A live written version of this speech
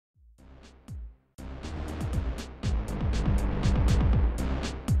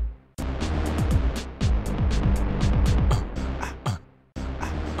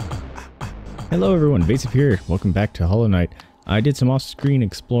Hello everyone, Vaesive here. Welcome back to Hollow Knight. I did some off-screen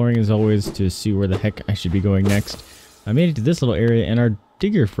exploring as always to see where the heck I should be going next. I made it to this little area and our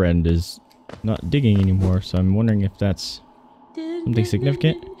digger friend is not digging anymore, so I'm wondering if that's something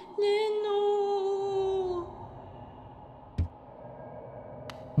significant.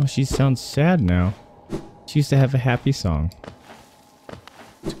 Oh, she sounds sad now. She used to have a happy song.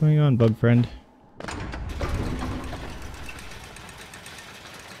 What's going on, bug friend?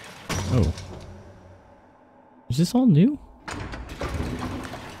 Oh. Is this all new? I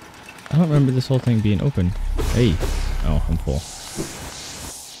don't remember this whole thing being open. Hey. Oh, I'm full.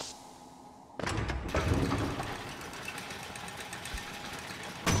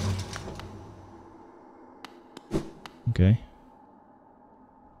 Okay.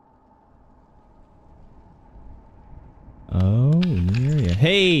 Oh, new area.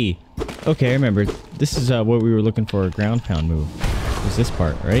 Hey! Okay, I remember. This is what we were looking for, a ground pound move. It was this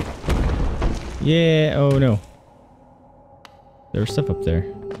part, right? Yeah, oh no. There was stuff up there.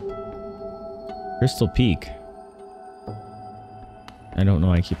 Crystal Peak. I don't know,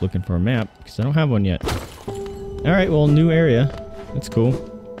 I keep looking for a map, because I don't have one yet. Alright, well, new area. That's cool.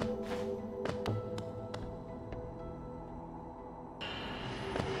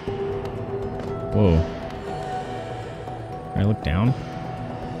 Whoa. Can I look down?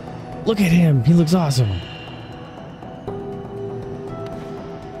 Look at him! He looks awesome!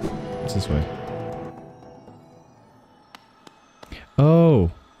 What's this way? Oh!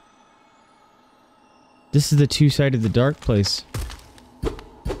 This is the two-sided the dark place.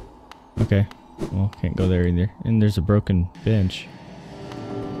 Okay. Well, can't go there either. And there's a broken bench.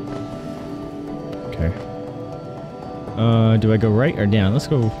 Okay. Do I go right or down? Let's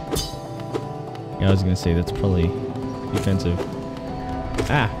go... Yeah, I was gonna say that's probably defensive.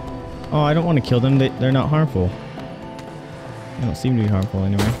 Ah! Oh, I don't want to kill them. They're not harmful. They don't seem to be harmful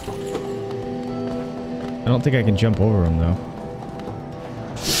anyway. I don't think I can jump over them though.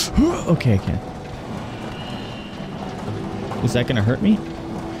 Okay, I can. Is that gonna hurt me?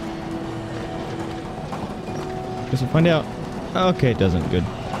 Guess we'll find out. Okay, it doesn't. Good.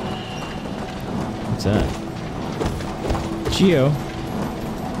 What's that? Geo.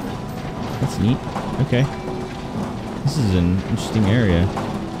 That's neat. Okay. This is an interesting area.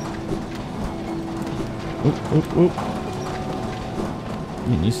 Oop, oop, oop.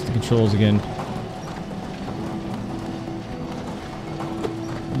 Getting used to the controls again.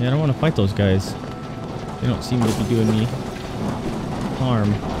 Yeah, I don't want to fight those guys. They don't seem to be doing me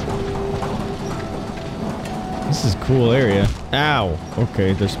harm. This is a cool area. Ow!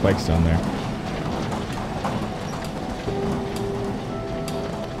 Okay, there's spikes down there.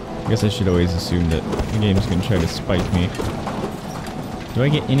 I guess I should always assume that the game's gonna try to spike me. Do I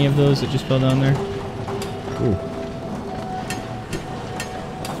get any of those that just fell down there? Ooh.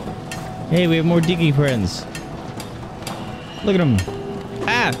 Hey, we have more diggy friends. Look at him.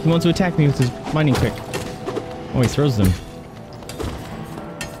 Ah! He wants to attack me with his mining pick. Oh, he throws them.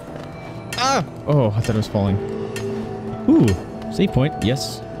 Ah! Oh, I thought I was falling. Ooh, save point.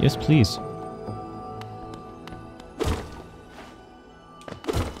 Yes. Yes, please.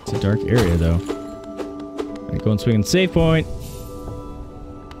 It's a dark area, though. I go and swing and save point.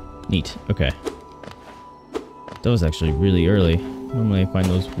 Neat. Okay. That was actually really early. Normally I find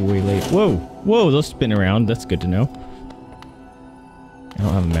those way late. Whoa! Whoa, those spin around. That's good to know. I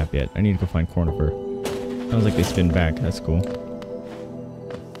don't have a map yet. I need to go find Cornifer. Sounds like they spin back. That's cool.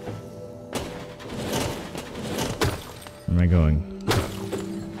 Where am I going?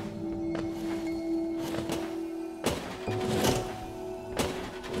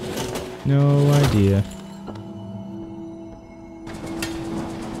 No idea.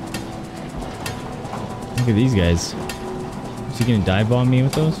 Look at these guys. Is he gonna dive bomb me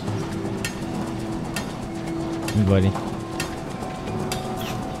with those? Hey, buddy.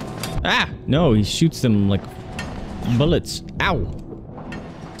 Ah! No, he shoots them like bullets. Ow!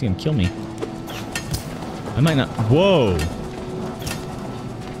 He's gonna kill me. I might not. Whoa!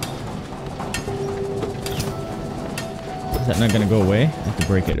 Is that not gonna go away? I have to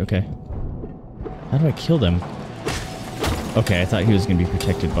break it. Okay. How do I kill them? Okay, I thought he was gonna be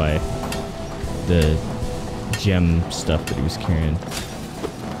protected by the gem stuff that he was carrying.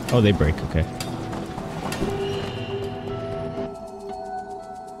 Oh, they break. Okay.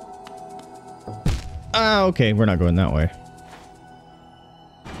 Ah, okay, we're not going that way.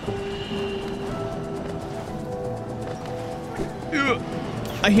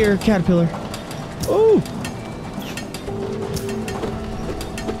 I hear a caterpillar. Oh!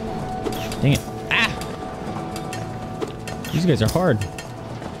 Dang it. Ah! These guys are hard.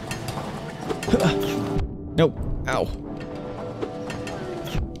 Nope. Ow.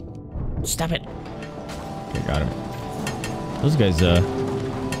 stop it. Okay, got him. Those guys,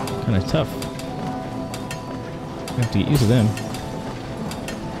 kind of tough. I have to get used to them.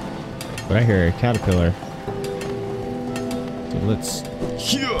 But I hear a caterpillar. So let's...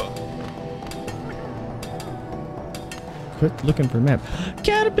 Quit looking for a map.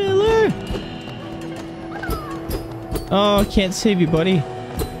 Caterpillar! Oh, I can't save you, buddy.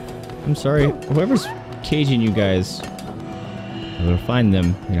 I'm sorry. Whoever's caging you guys, I will find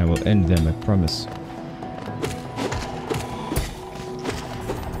them and I will end them, I promise.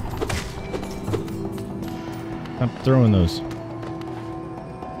 Stop throwing those.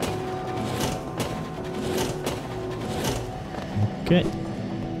 Okay.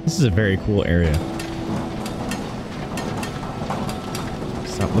 This is a very cool area.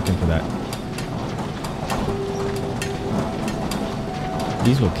 Stop looking for that.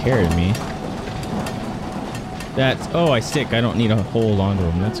 These will carry me. That's... Oh, I stick. I don't need to hold onto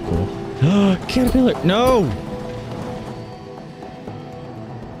them. That's cool. Caterpillar! No!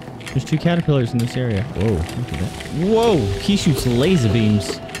 There's 2 caterpillars in this area. Whoa, look at that. Whoa! He shoots laser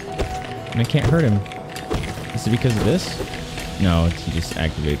beams. And I can't hurt him. Is it because of this? No, he just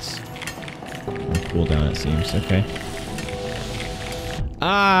activates. Cooldown, it seems. Okay.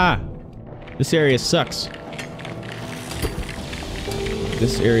 Ah! This area sucks.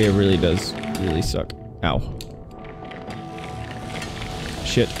 This area really does really suck. Ow.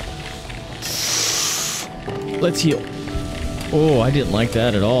 Shit. Let's heal. Oh, I didn't like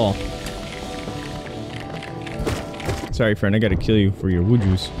that at all. Sorry, friend. I gotta kill you for your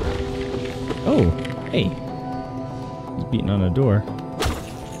woojus. Oh, hey. He's beating on a door.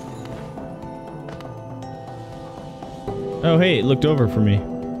 Oh, hey, it looked over for me.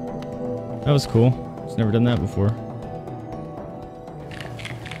 That was cool. It's never done that before.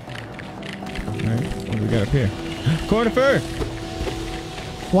 Alright, what do we got up here? Cornifer!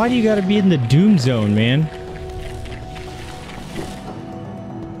 Why do you gotta be in the doom zone, man?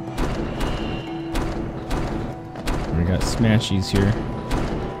 We got smashies here.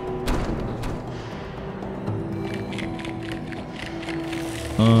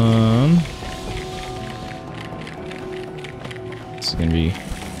 This is gonna be...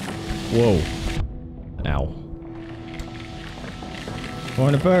 Whoa. Ow.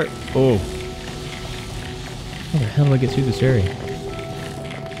 Cornifer! Oh. How the hell do I get through this area?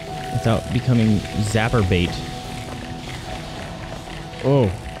 Without becoming zapper bait. Oh.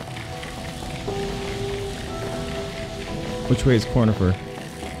 Which way is Cornifer?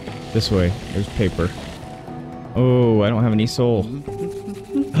 This way. There's paper. Oh, I don't have any soul.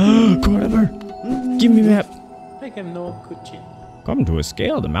 Cornifer! Give me that! I have no coochie. Come to a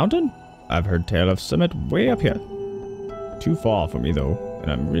scale of the mountain? I've heard tale of summit way up here. Too far for me though,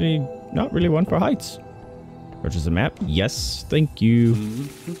 and I'm really not really one for heights. Purchase a map? Yes, thank you.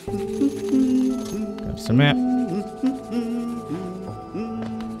 Got some map.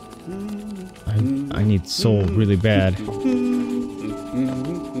 I need soul really bad.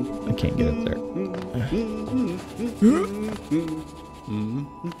 I can't get up there.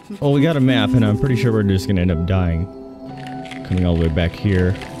 Well, we got a map, and I'm pretty sure we're just gonna end up dying. Coming all the way back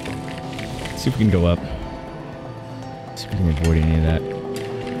here. Let's see if we can go up. See if we can avoid any of that.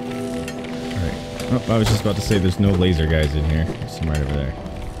 Alright. Oh, I was just about to say there's no laser guys in here. There's some right over there.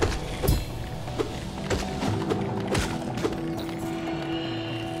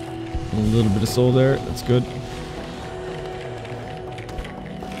 A little bit of soul there. That's good.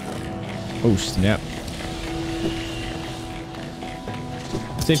 Oh, snap.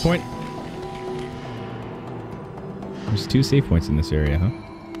 Save point. There's 2 save points in this area, huh?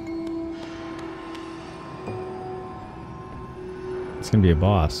 It's gonna be a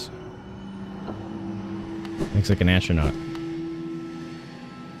boss. Looks like an astronaut.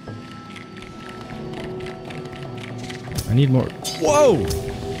 I need more. Whoa!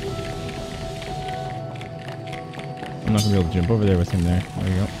 I'm not gonna be able to jump over there with him there. There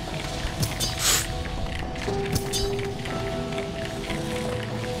you go.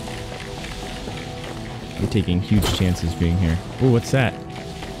 I'm taking huge chances being here. Oh, what's that?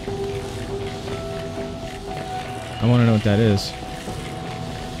 I want to know what that is.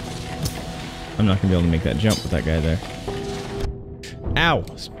 I'm not gonna be able to make that jump with that guy there. Ow!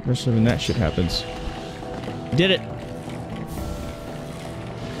 Especially when that shit happens. Did it!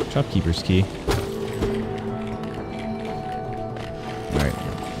 Shopkeeper's key. Alright,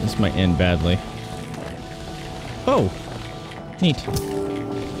 this might end badly. Oh! Neat.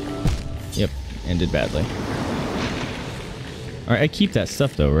 Yep, ended badly. Alright, I keep that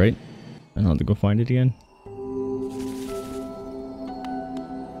stuff though, right? I don't have to go find it again.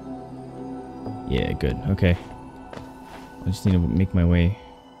 Yeah, good. Okay. I just need to make my way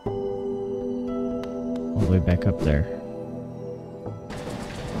all the way back up there.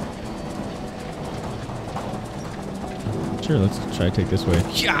 Sure, let's try to take this way.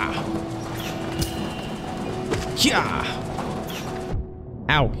 Yeah! Yeah!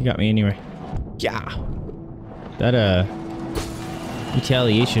 Ow, he got me anyway. Yeah! That,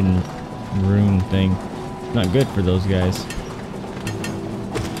 retaliation rune thing. Not good for those guys.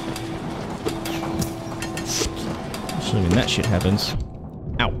 Especially when that shit happens.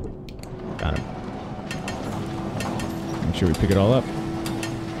 Ow. Got him. Make sure we pick it all up.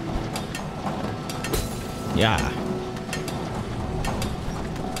 Yeah.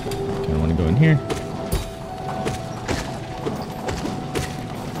 Kinda wanna go in here.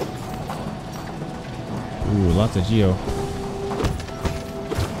 Ooh, lots of geo.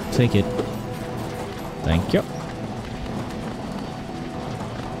 Take it. Thank you.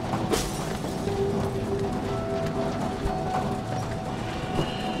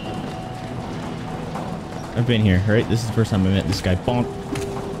 I've been here, right? This is the first time I met this guy. Bonk.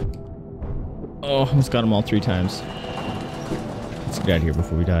 Oh, almost got him all 3 times. Let's get out of here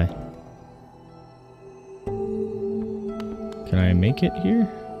before we die. Can I make it here?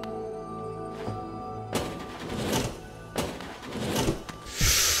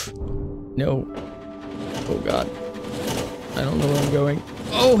 No. Oh god. I don't know where I'm going.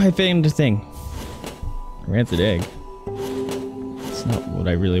 Oh, I found a thing. Rancid egg. It's not what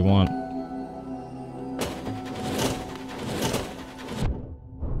I really want.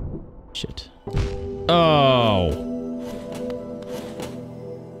 Shit. Oh!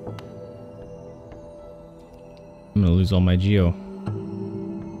 I'm gonna lose all my geo.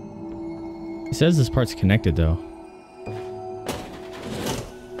 It says this part's connected though.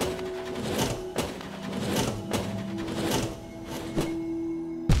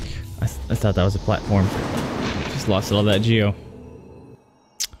 I thought that was a platform. Just lost all that geo.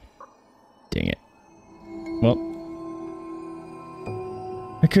 Dang it. Well,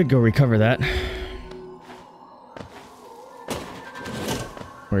 I could go recover that.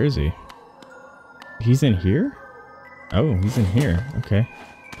 Where is he? He's in here? Oh, he's in here. Okay.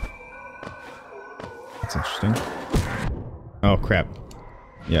 That's interesting. Oh, crap.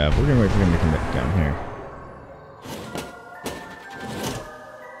 Yeah, we're gonna wait for him to come back down here.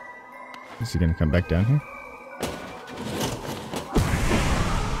 Is he gonna come back down here?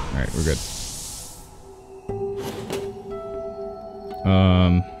 Alright, we're good.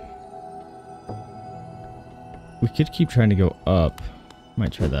 We could keep trying to go up.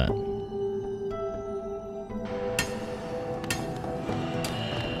 Might try that.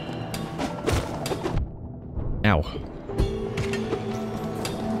 Ow.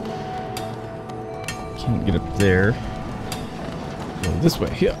 Can't get up there. Go this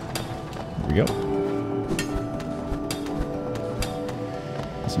way. Yeah. There we go.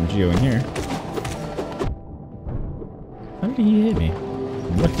 Some geo in here. How did he hit me?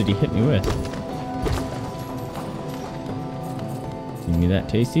 What did he hit me with? Give me that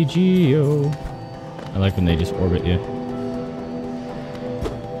tasty geo. I like when they just orbit you.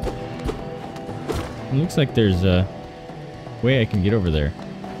 It looks like there's a way I can get over there.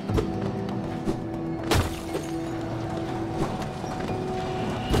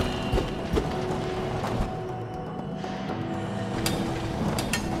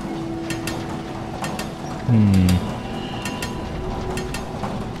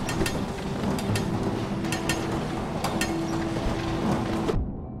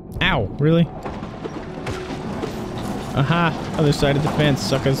 Ow, really? Aha! Other side of the fence,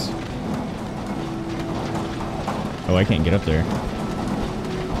 suckers. Oh, I can't get up there.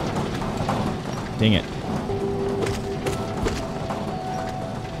 Dang it.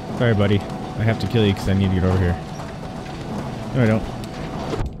 Sorry, buddy. I have to kill you because I need to get over here. No, I don't.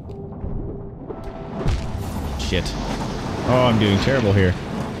 Shit. Oh, I'm doing terrible here.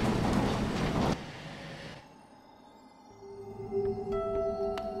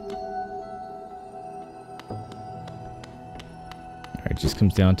 Alright, it just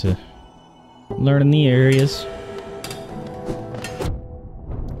comes down to learning the areas.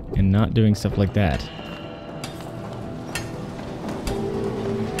 And not doing stuff like that.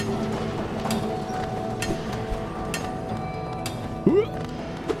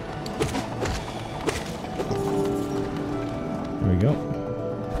 There we go.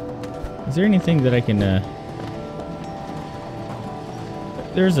 Is there anything that I can,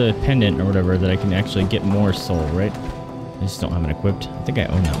 there's a pendant or whatever that I can actually get more soul, right? I just don't have it equipped. I think I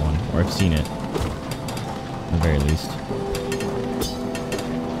own that one, or I've seen it. At the very least.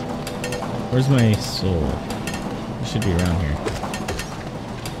 Where's my soul? It should be around here.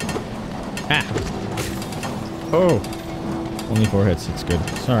 Ah! Oh! Only 4 hits, it's good.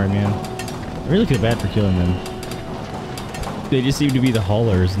 Sorry, man. I really feel bad for killing them. They just seem to be the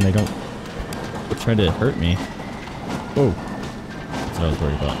haulers and they don't try to hurt me. Whoa. That's what I was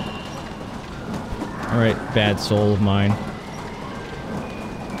worried about. Alright, bad soul of mine.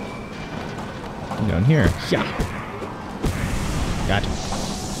 I'm down here. Yeah. Got him.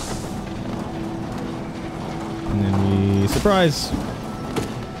 And then we... Surprise!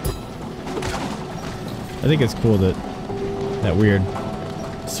 I think it's cool that that weird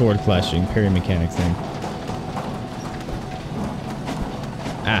sword clashing parry mechanics thing.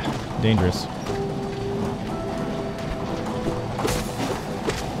 Ah, dangerous.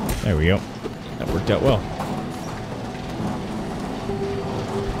 There we go. That worked out well.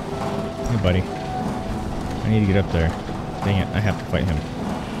 Hey, buddy. I need to get up there. Dang it, I have to fight him.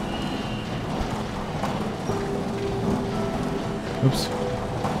 Oops.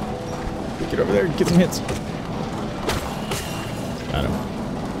 Get over there and get some hits. Got him.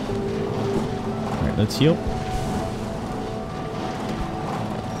 Alright, let's heal.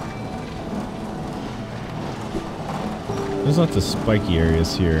 There's lots of spiky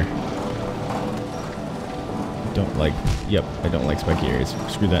areas here. I don't like... Yep, I don't like spiky areas.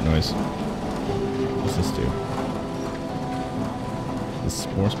 Screw that noise. What's this do? This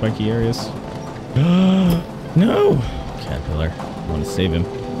more spiky areas? No! Caterpillar. I want to save him.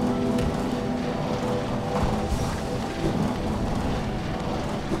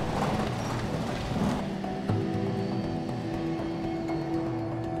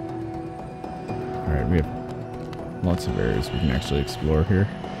 Alright, we have lots of areas we can actually explore here.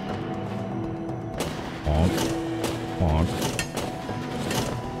 Bonk. Bonk.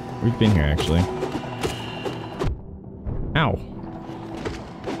 We've been here, actually. Ow.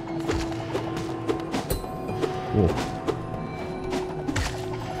 Whoa.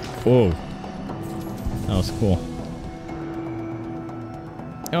 Whoa. That was cool.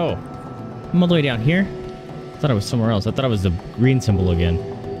 Oh. I'm all the way down here? I thought I was somewhere else. I thought I was the green symbol again.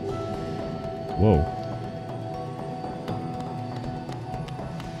 Whoa.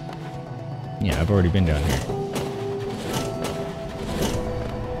 Yeah, I've already been down here.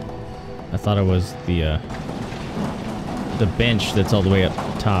 I thought I was the bench that's all the way up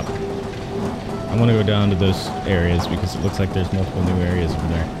top. I want to go down to those areas because it looks like there's multiple new areas over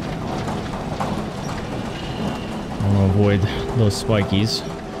there. I want to avoid those spikies.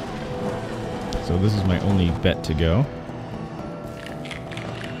 So this is my only bet to go.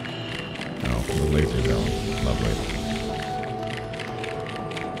 Oh, the laser zone. Lovely.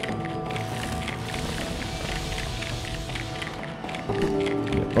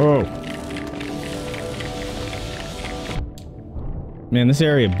 Oh! Man, this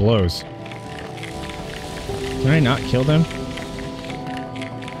area blows. Can I not kill them?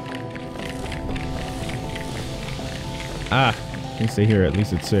 Ah! I can stay here, at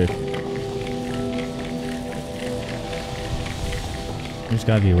least it's safe. There's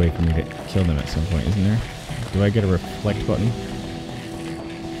gotta be a way for me to kill them at some point, isn't there? Do I get a reflect button?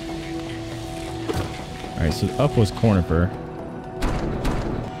 Alright, so up was Cornifer.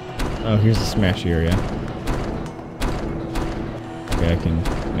 Oh, here's the smash area. Okay, I can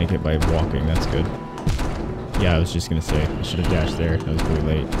make it by walking, that's good. Yeah, I was just gonna say, I should have dashed there. That was really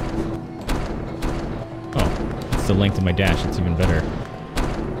late. Oh, it's the length of my dash, it's even better.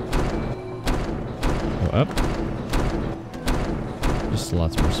 Go up. Just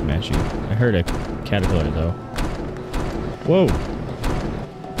lots more smashy. I heard a caterpillar though. Whoa!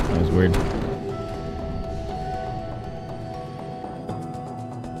 That was weird.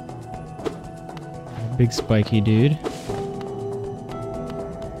 Big spiky dude.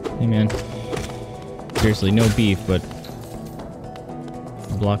 Hey man. Seriously, no beef, but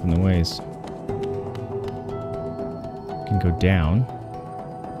I'm blocking the ways. Can go down.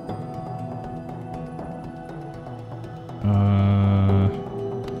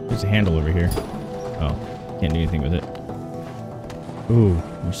 There's a handle over here. Oh, can't do anything with it. Ooh,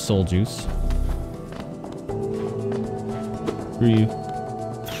 there's soul juice. Screw you.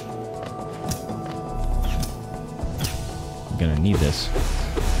 I'm gonna need this.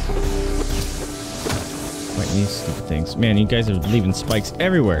 Fighting these stupid things. Man, you guys are leaving spikes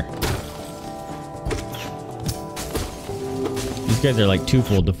everywhere. These guys are like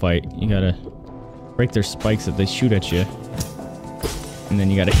twofold to fight. You gotta break their spikes that they shoot at you. And then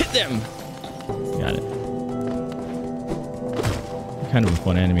you gotta hit them! Got it. Kind of a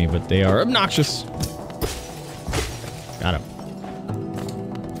fun enemy, but they are obnoxious. Got him.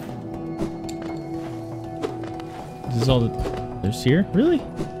 This is all that there's here? Really?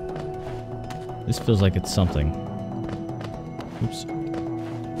 This feels like it's something. Oops.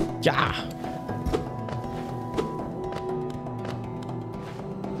 Yeah!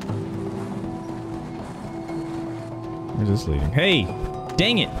 Where's this leading? Hey!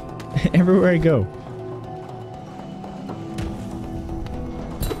 Dang it! Everywhere I go.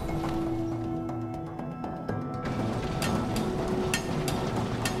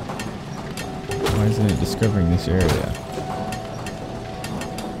 Why isn't it discovering this area?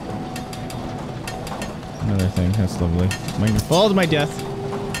 Another thing. That's lovely. Am I gonna fall to my death?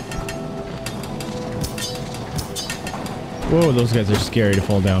 Whoa, those guys are scary to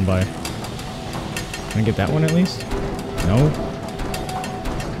fall down by. Can I get that one at least? No.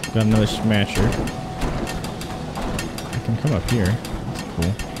 Got another smasher. I can come up here. That's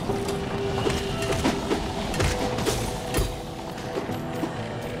cool.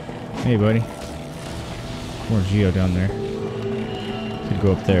 Hey, buddy. More Geo down there. Could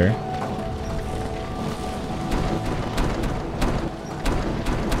go up there.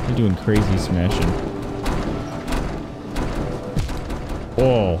 You're doing crazy smashing.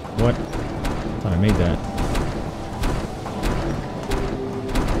 Whoa, what? Thought I made that.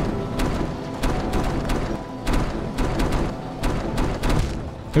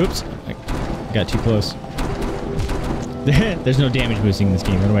 Oops. I got too close. There's no damage boosting in this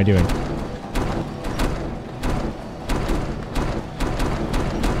game. What am I doing?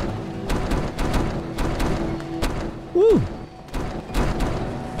 Woo!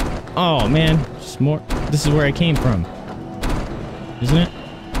 Oh, man. Just more. This is where I came from. Isn't it?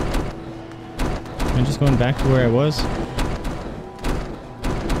 Am I just going back to where I was?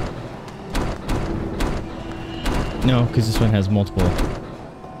 No, because this one has multiple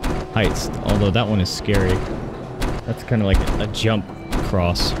heights. Although that one is scary. That's kind of like a jump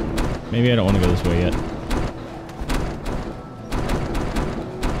cross. Maybe I don't want to go this way yet.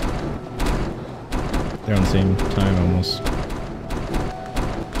 They're on the same time almost.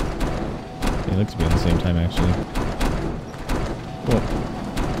 It looks to be on the same time actually. Cool.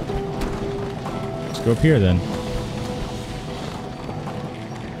 Let's go up here then.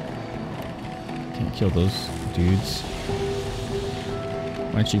 Can't kill those dudes.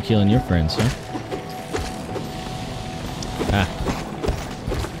 Why aren't you killing your friends, huh? Ah.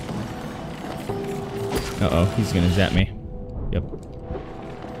 Uh-oh, he's gonna zap me. Yep.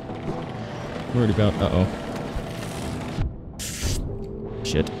 Worried about uh-oh.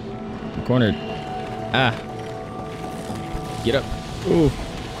 Shit. I'm cornered. Ah. Get up. Ooh.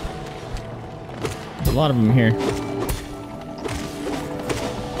 There's a lot of them here.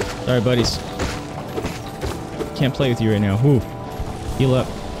 Sorry, buddies. Can't play with you right now. Ooh. Heal up.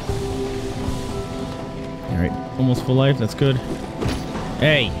 Alright. Almost full life. That's good.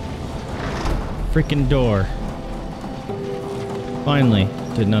 Hey! Freaking door. Finally.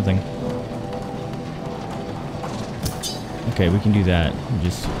 Did nothing. Okay, we can do that. We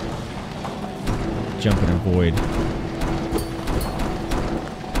just jump and avoid. I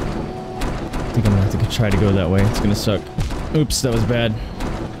think I'm gonna have to try to go that way. It's gonna suck. Oops, that was bad.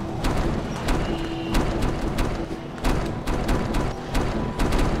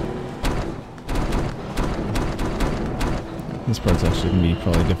 This part's actually gonna be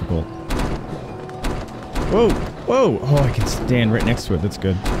probably difficult. Whoa! Whoa! Oh, I can stand right next to it. That's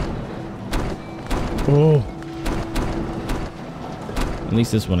good. Oh! At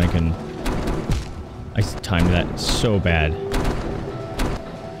least this one I can... I timed that so bad.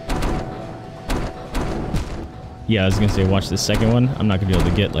 Yeah, I was gonna say, watch the second one. I'm not gonna be able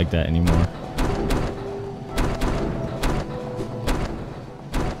to get like that anymore.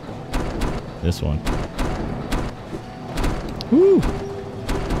 This one. Woo!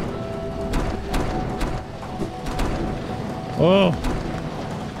 Oh!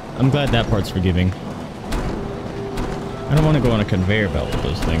 I'm glad that part's forgiving. I don't want to go on a conveyor belt with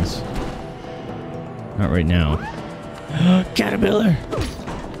those things. Not right now. Caterpillar!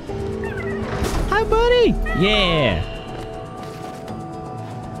 Hi, buddy! Yeah!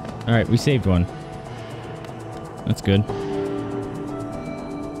 Alright, we saved one. That's good.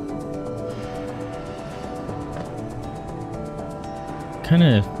 Kind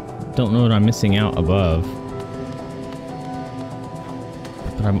of don't know what I'm missing out above.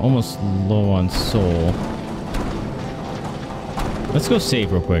 But I'm almost low on soul. Let's go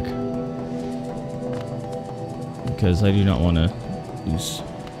save real quick. Because I do not want to lose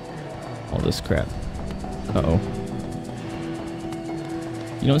all this crap. Uh-oh.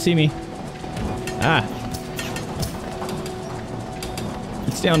 You don't see me. Ah!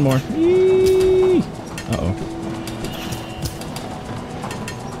 It's down more. Yee! Uh-oh.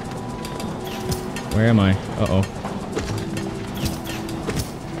 Where am I? Uh-oh.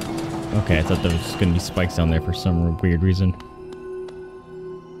 Okay, I thought there was going to be spikes down there for some weird reason.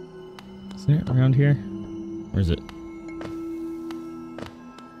 Isn't it around here? Where is it?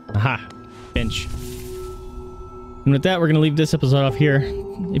 Aha! Bench. And with that, we're going to leave this episode off here.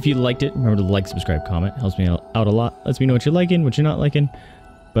 If you liked it, remember to like, subscribe, comment. Helps me out a lot. Lets me know what you're liking, what you're not liking.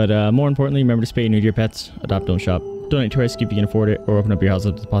 But more importantly, remember to spay and neuter your pets. Adopt, don't shop. Donate to rescue if you can afford it. Or open up your house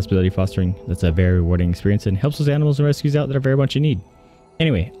up to the possibility of fostering. That's a very rewarding experience and helps those animals and rescues out that are very much in need.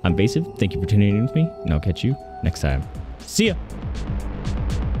 Anyway, I'm Vaesive. Thank you for tuning in with me. And I'll catch you next time. See ya!